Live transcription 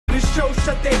show,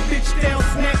 shut that bitch down,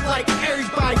 snap like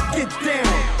everybody get down.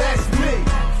 That's me.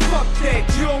 Fuck that,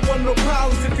 you don't want no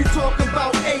problems if you talking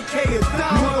about AK or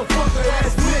dollar. Motherfucker,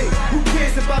 that's me. Who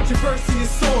cares about your verse and your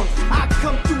song? I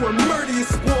come through and murder your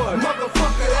squad.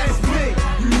 Motherfucker, that's me.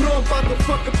 You know I'm about to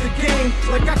fuck up the game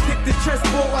like I kicked the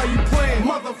chessboard while you playing.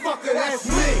 Motherfucker, that's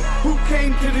me. Who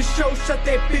came to the show, shut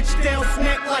that bitch down,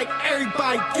 snap like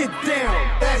everybody get down.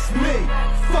 That's me.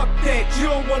 Fuck that, you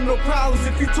don't want no problems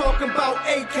if you talking about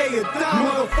AK or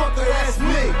dollar. Motherfucker, that's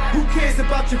me. Who cares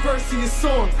about your verse and your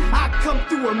songs? I come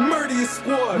through and murder your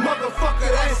squad. Motherfucker,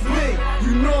 that's me.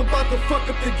 You know I'm about to fuck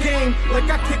up the game like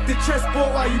I kicked the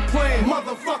chessboard while you playing.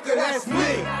 Motherfucker, that's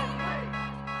me.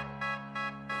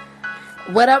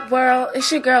 What up, world? It's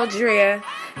your girl Drea.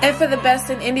 And for the best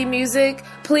in indie music,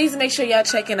 please make sure y'all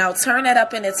checking out Turn That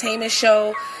Up Entertainment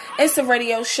Show. It's a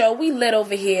radio show. We lit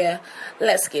over here.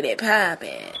 Let's get it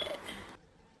poppin'.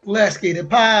 Let's get it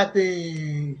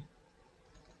poppin'.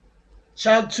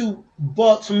 Shout out to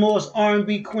Baltimore's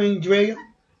R&B Queen Drea.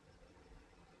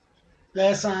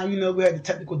 Last time, we had the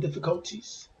technical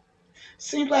difficulties.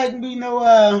 Seems like I don't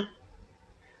know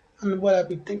what I'd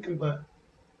be thinking, but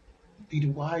be the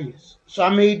wires. So I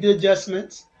made the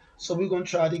adjustments. So we're gonna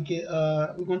try to get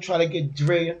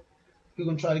Drea. We're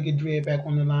gonna try to get Drea back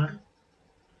on the line.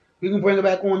 We can bring her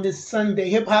back on this Sunday,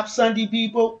 Hip Hop Sunday,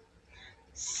 people.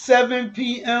 7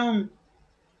 p.m.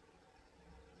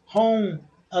 Home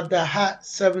of the Hot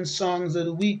 7 Songs of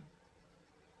the Week.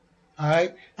 All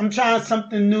right. I'm trying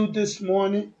something new this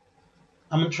morning.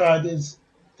 I'm gonna try this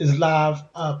live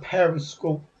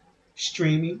Periscope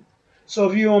streaming. So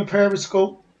if you're on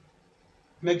Periscope,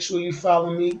 make sure you follow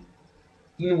me.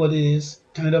 You know what it is.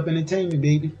 Turn It Up Entertainment,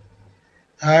 baby.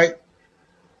 All right.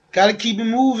 Gotta keep it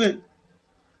moving.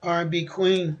 R&B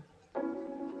Queen.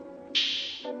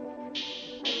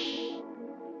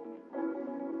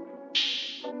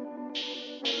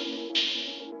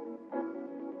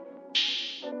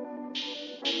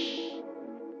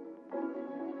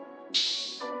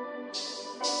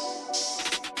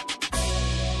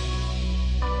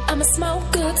 I'ma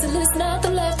smoke good till there's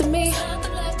nothing left of me.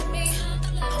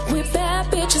 With bad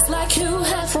bitches like you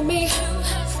have for me.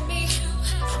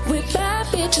 With bad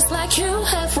bitches like you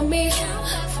have for me.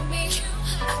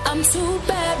 I'm too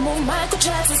bad, more Michael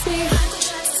Jackson speed.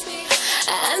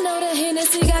 I know the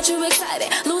Hennessy got you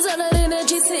excited. Lose all that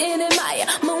energy sitting in Maya.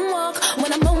 Moonwalk,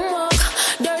 when I moonwalk.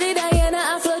 Dirty Diana,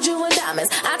 I flood you in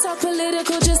diamonds. I talk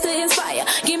political just to inspire.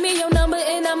 Give me your number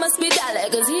and I must be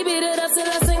dialed. Cause he beat it up till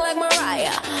I sing like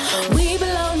Mariah. We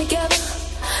belong together.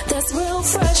 That's real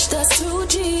fresh, that's 2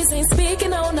 G's. Ain't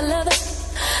speaking on the leather.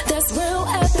 That's real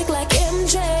epic like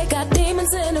MJ. Got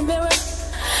demons in the mirror.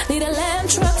 Need a lamb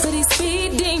truck for these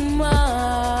speed demons.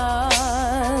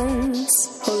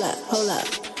 Hold up.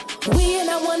 We are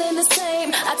not one and the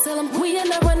same. I tell them we are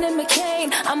not running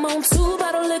McCain. I'm on 2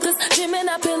 bottle liquors,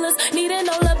 Gemini pillars, needing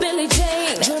all up Billy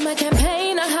Jane. Join my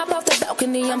campaign, I hop off the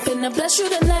balcony. I'm finna bless you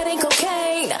tonight, ain't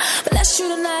cocaine. Bless you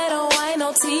tonight, oh, I ain't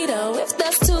no Tito. If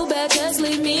that's too bad, just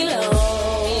leave me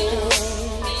alone.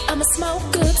 I'ma smoke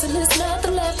good till there's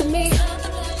nothing left of me.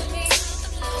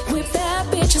 With bad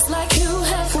bitches like you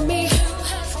have for me.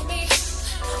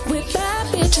 With bad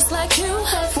bitches like you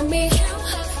have for me.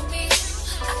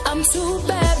 I'm too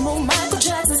bad, more Michael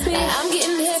Jackson speed. I'm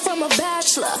getting hit from a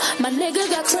bachelor. My nigga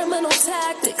got criminal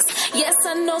tactics. Yes,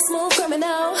 I know, smooth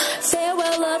criminal.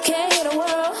 Farewell, love, can't hit a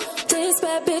world. This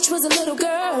bad bitch was a little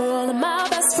girl, and my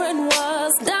best friend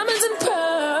was diamonds and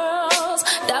pearls.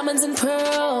 Diamonds and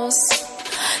pearls.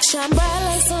 Shine bright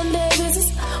like Sunday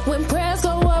visits. When prayers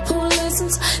go up, who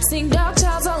listens? Sing dark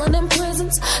childs all in them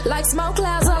prisons. Like smoke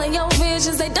clouds all in your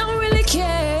visions. They don't really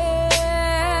care.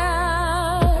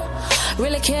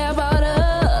 Really care about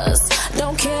us.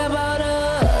 Don't care about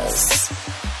us.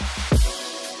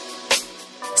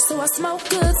 So I smoke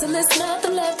good till there's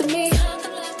nothing left of me.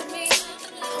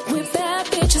 With bad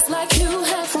bitches like you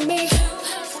have for me.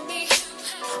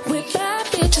 With bad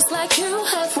bitches like you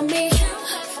have for me.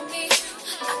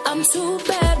 I'm too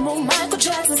bad, more Michael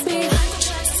Jackson speed.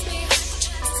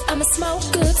 I'ma smoke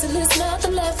good till there's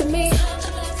nothing left of me.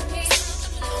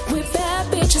 With bad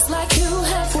bitches like you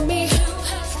have for me.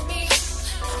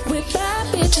 With bad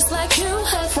bitches like you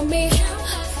have for me.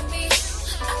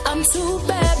 I'm too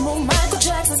bad, more Michael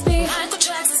Jackson speed. Michael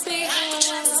Jackson speed. Michael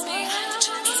Jackson speed.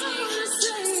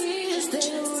 They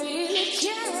really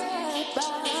care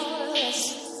about us.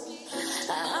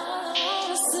 All I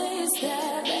wanna say is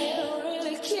that they don't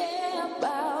really care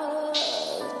about us.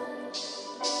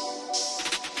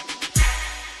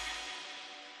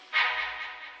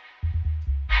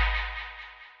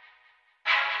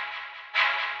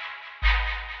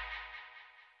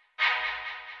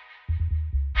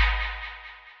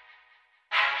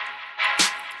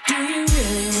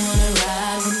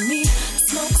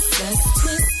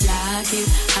 get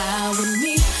high with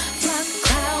me. Fly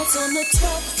clouds on the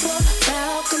 12th floor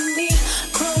balcony.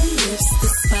 Chrome lips, the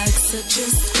spikes are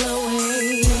just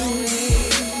glowing.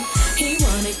 He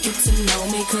wanna get to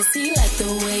know me cause he like the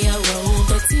way I roll.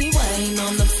 But T.D.U.E.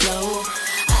 on the floor.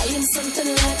 I am something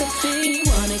like a thing. He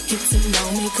wanna get to know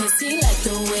me cause he like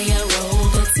the way I roll.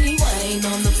 But T.D.U.E.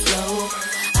 on the floor.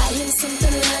 I am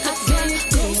something like a thing.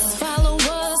 Ghost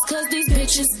followers cause these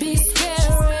bitches be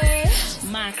scary.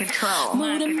 Mind control.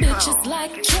 Move them bitches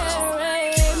like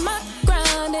carry. My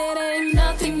grind, it ain't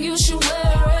nothing you should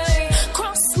worry.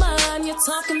 Cross line, you're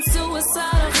talking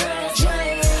suicide.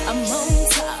 I'm on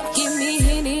top, give me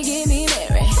Henny, give me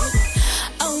Mary.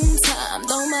 On time,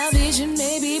 though my vision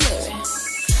may be blurry.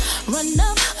 Run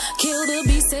up, kill the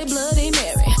beast, say Bloody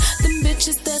Mary. Them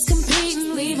bitches that's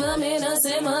competing, leave them in a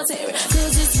cemetery.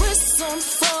 Cause his wrists on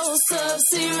full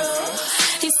sub-zero.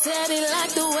 He said he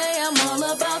liked the way I'm all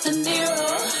about the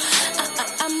Nero.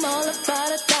 I'm all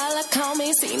about a dollar, call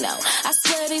me Cino. I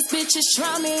swear these bitches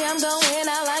try me, I'm going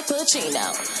out like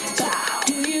Pacino.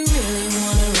 Do you really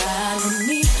wanna ride with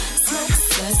me? Smoke,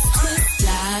 sex, twist,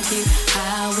 fly, get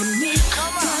high with me.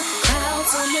 Fly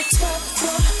clouds on the 12th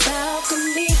floor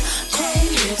balcony. Chrome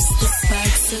lips, the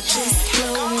spikes are just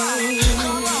glowing.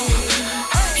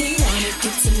 He wanna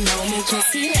get to know me cause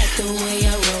he like the way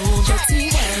I roll. But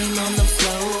T.D.U.E. on the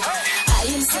floor. I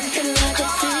am something like a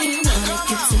thing. He wanna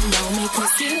get to know me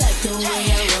cause he like the way I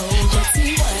roll. But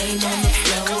T.D.U.E. on the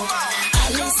floor.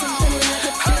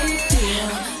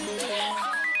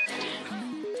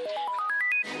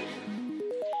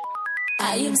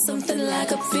 I am something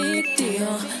like a big deal. I am something like a big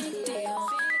deal.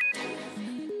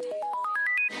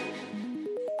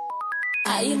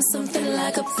 I am something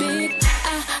like a big.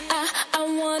 I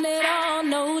want it all,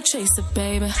 no chaser,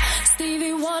 baby.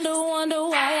 Stevie Wonder, wonder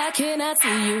why I cannot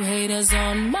see you. Haters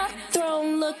on my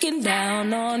throne, looking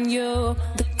down on you.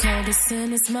 The coldest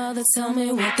in his mother, tell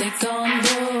me what they gon'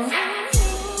 do.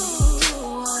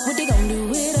 What they gon' do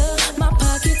with her? My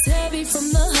pocket's heavy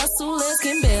from the hustle, legs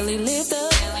can barely lift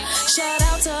up. Shout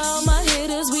out to all my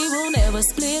haters, we will never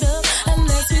split up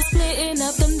unless we splitting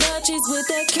up them Dutchies with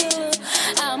that killer.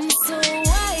 I'm so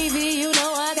wavy, you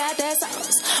know I got that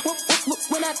sauce.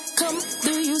 When I come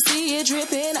through, you see it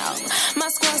dripping out. My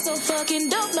squad so fucking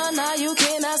dope, nah, you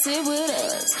cannot sit with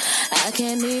us. I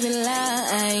can't even lie,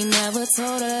 I ain't never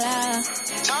told a lie.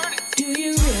 Do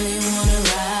you really wanna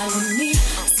ride with me?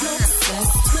 Smoke, sex,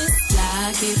 twist,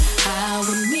 fly, get high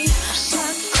with me.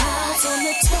 Fly clouds on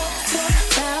the 12th floor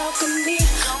balcony.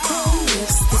 Chrome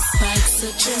lips, the spikes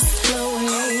are just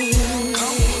glowing.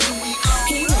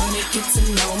 He wanna get to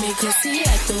know me cause he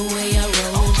like the way I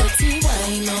roll. But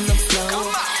T.D.U.E. on the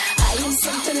floor. I am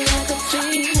something like a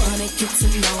thing. He wanna get to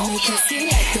know me cause he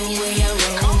like the way I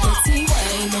roll. But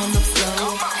T.D.U.E. on the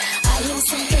floor. I am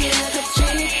something like a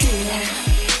big deal.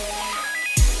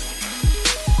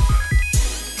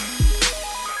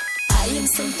 I am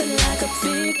something like a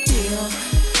big deal.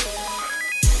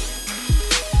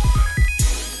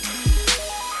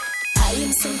 I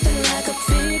am something like a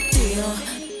big deal.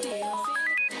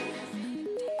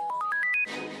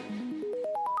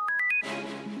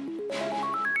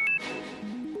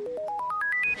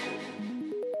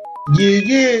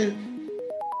 Yeah.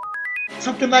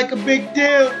 Something like a big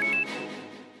deal.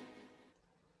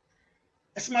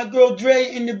 That's my girl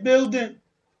Dre in the building.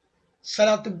 Shout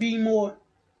out to B More.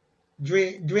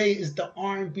 Dre is the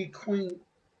R&B queen.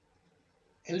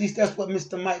 At least that's what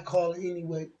Mr. Mike called it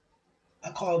anyway.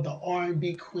 I call it the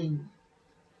R&B queen.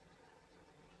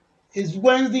 It's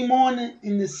Wednesday morning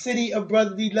in the city of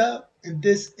brotherly love, and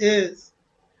this is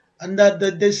another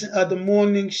edition of the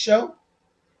morning show.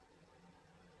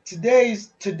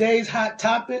 Today's hot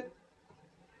topic.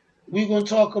 We're gonna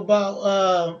talk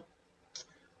about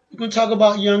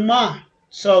Young Ma.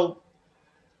 So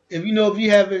if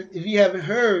you haven't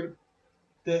heard,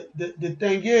 the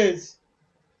thing is,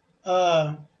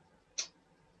 Young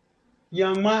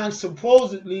Ma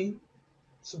supposedly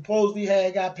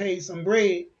got paid some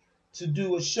bread to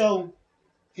do a show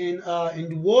in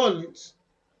New Orleans,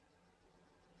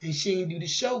 and she didn't do the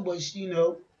show, but she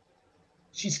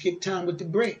skipped town with the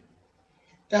bread.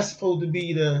 That's supposed to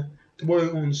be the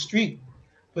word on the street.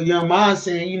 But Young Ma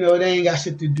saying, they ain't got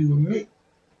shit to do with me.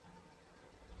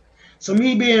 So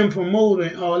me being a promoter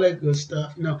and all that good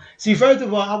stuff. No. See, first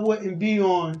of all, I wouldn't be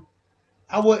on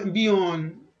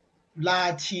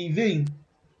live TV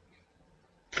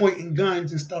pointing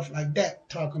guns and stuff like that,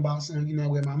 talking about saying,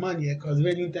 where my money at. Because if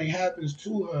anything happens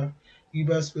to her, you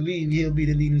best believe he'll be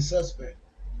the leading suspect.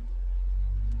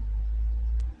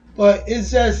 But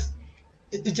it's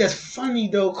just funny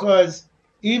though, because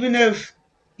even if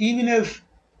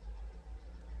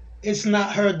it's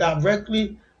not her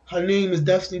directly. Her name is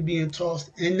definitely being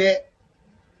tossed in that.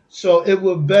 So it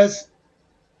would best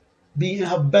be in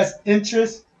her best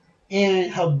interest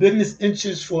and her business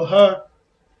interest for her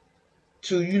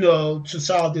to, to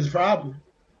solve this problem.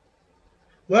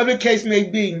 Whatever the case may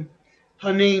be,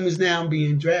 her name is now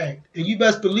being dragged. And you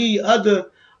best believe other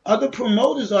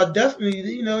promoters are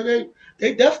definitely,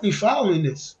 they definitely following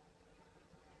this.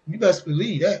 You best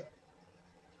believe that.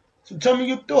 So tell me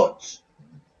your thoughts.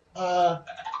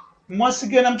 Once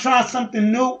again, I'm trying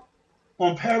something new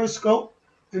on Periscope.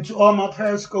 And to all my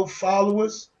Periscope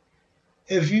followers,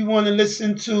 if you want to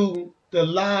listen to the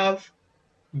live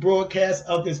broadcast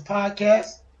of this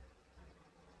podcast,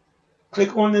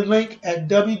 click on the link at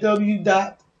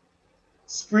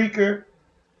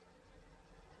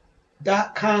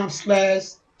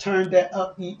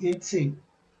www.spreaker.com/turnthatupent.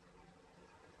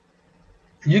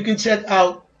 You can check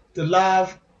out the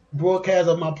live broadcast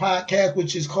of my podcast,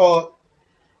 which is called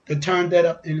the Turn That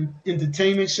Up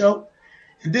Entertainment Show.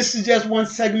 And this is just one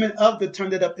segment of the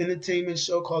Turn That Up Entertainment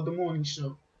Show called The Morning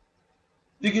Show.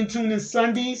 You can tune in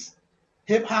Sundays,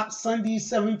 Hip Hop Sundays,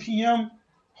 7 p.m.,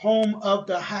 home of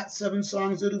the Hot 7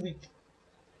 Songs of the Week.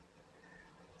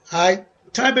 All right,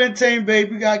 Turn Up Entertainment,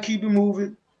 baby. We got to keep it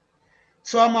moving.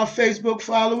 So all my Facebook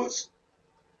followers,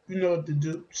 you know what to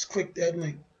do. Just click that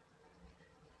link.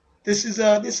 This is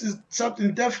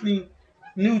something definitely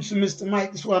new to Mr.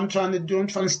 Mike. That's what I'm trying to do. I'm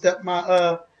trying to step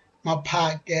my my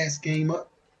podcast game up.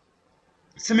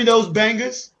 Send me those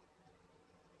bangers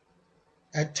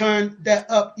at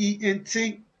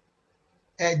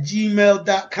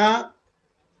turnthatupent@gmail.com.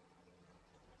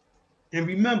 And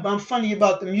remember, I'm funny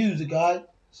about the music, all right?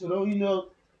 So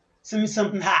don't, send me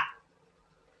something hot.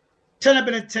 Turn Up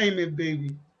Entertainment,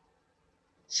 baby.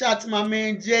 Shout out to my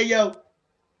man J.O.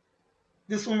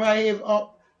 This one right here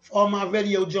for all my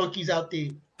radio junkies out there.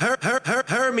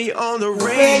 Heard me on the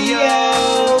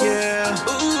radio, yeah.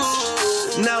 Ooh.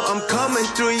 Now I'm coming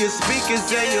through your speakers,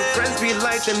 and your friends be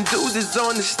like them dudes is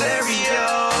on the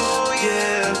stereo,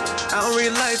 yeah. I don't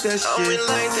really like that shit. I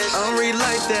don't really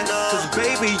like that. Cause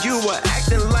baby, you were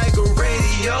acting like a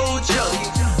radio junkie,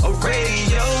 a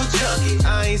radio junkie.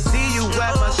 I ain't see you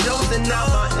at my shows, and now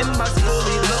my inbox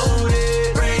fully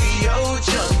loaded. Radio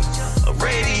junkie, a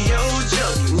radio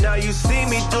junkie. Now you see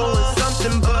me doing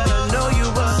something, but I know you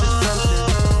wasn't something.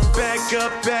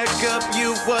 Back up,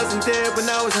 you wasn't there when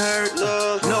I was hurt.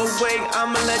 No way,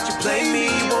 I'ma let you play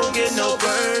me, you won't get no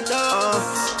burn.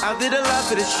 I did a lot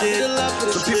for this shit.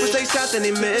 Some people take shots and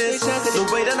they miss. The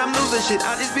way that I'm losing shit,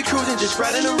 I just be cruising, just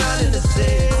riding around in the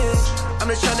city. I'm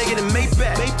just trying to get a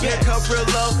Maybach. Yeah, cup real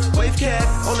low, wave cap.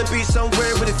 On the beach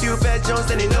somewhere with a few bad Jones,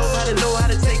 and they know how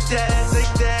to take that.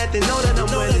 They know that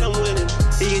I'm winning.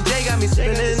 E&J got me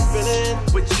spinning,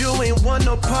 but you ain't want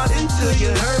no part until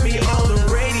you heard me on the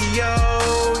radio,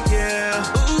 yeah.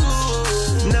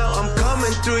 Ooh. Now I'm coming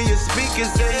through your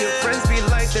speakers, and your friends be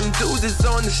like them dudes is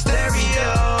on the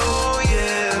stereo,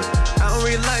 yeah. I don't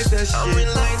really like that shit. I don't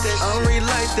really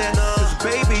like that. Cause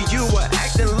baby, you were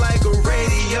acting like a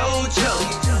radio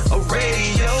junkie, a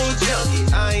radio junkie.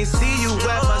 I ain't see you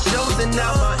at my shows, and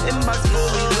now my inbox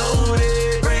fully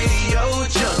loaded. Radio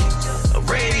junkie, a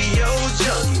radio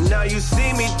junkie. Now you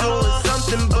see me doing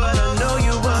something, but I know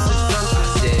you wasn't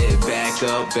something. I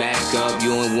said back up,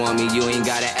 you ain't want me, you ain't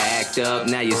gotta act up.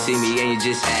 Now you see me and you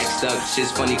just act stuck.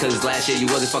 Shit's funny cause last year you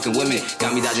wasn't fucking with me.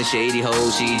 Got me dodging shady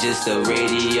hoes, she just a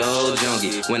radio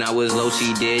junkie. When I was low,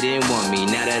 she didn't want me.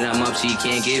 Now that I'm up, she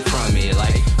can't get from me.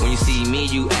 Like, when you see me,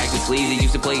 you acting sleazy.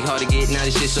 Used to play hard to get, now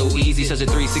this shit's so easy. Such a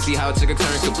 360, how it took a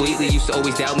turn completely. Used to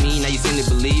always doubt me, now you seem to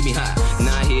believe me.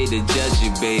 Not here to judge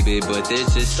you, baby, but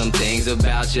there's just some things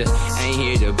about you. Ain't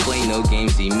here to play no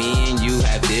games. See, me and you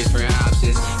have different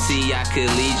options. See, I could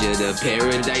lead you to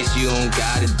paradise, you don't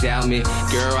gotta doubt me.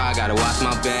 Girl, I gotta watch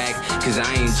my back, cause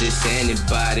I ain't just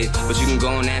anybody. But you can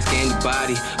go and ask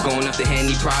anybody. Going up the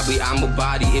Henny, probably I'm a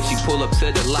body. If she pull up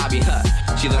to the lobby,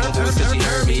 she let my voice cause she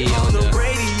heard me on the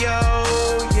radio,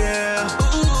 yeah.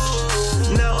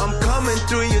 Ooh. Now I'm coming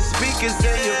through your speakers,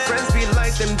 and your friends be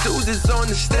like them dudes is on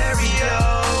the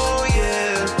stereo,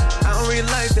 yeah. I don't really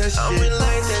like that shit. I don't really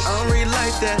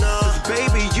like that. Cause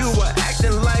baby, you were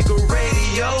acting like a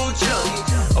radio junkie,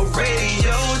 a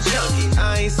radio junkie.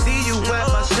 I ain't see you at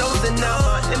my shows, and now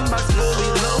my inbox fully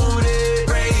loaded.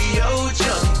 Radio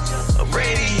junkie, a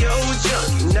radio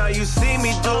junkie. Now you see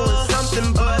me doing something,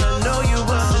 but I know you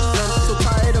wasn't something. So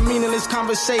tired of meaningless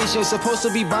conversations, supposed to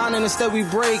be bonding, instead we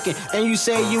breaking. And you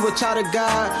say you a child of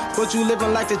God, but you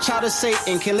living like the child of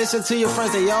Satan. Can't listen to your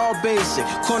friends, they all basic.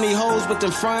 Corny hoes with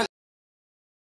them front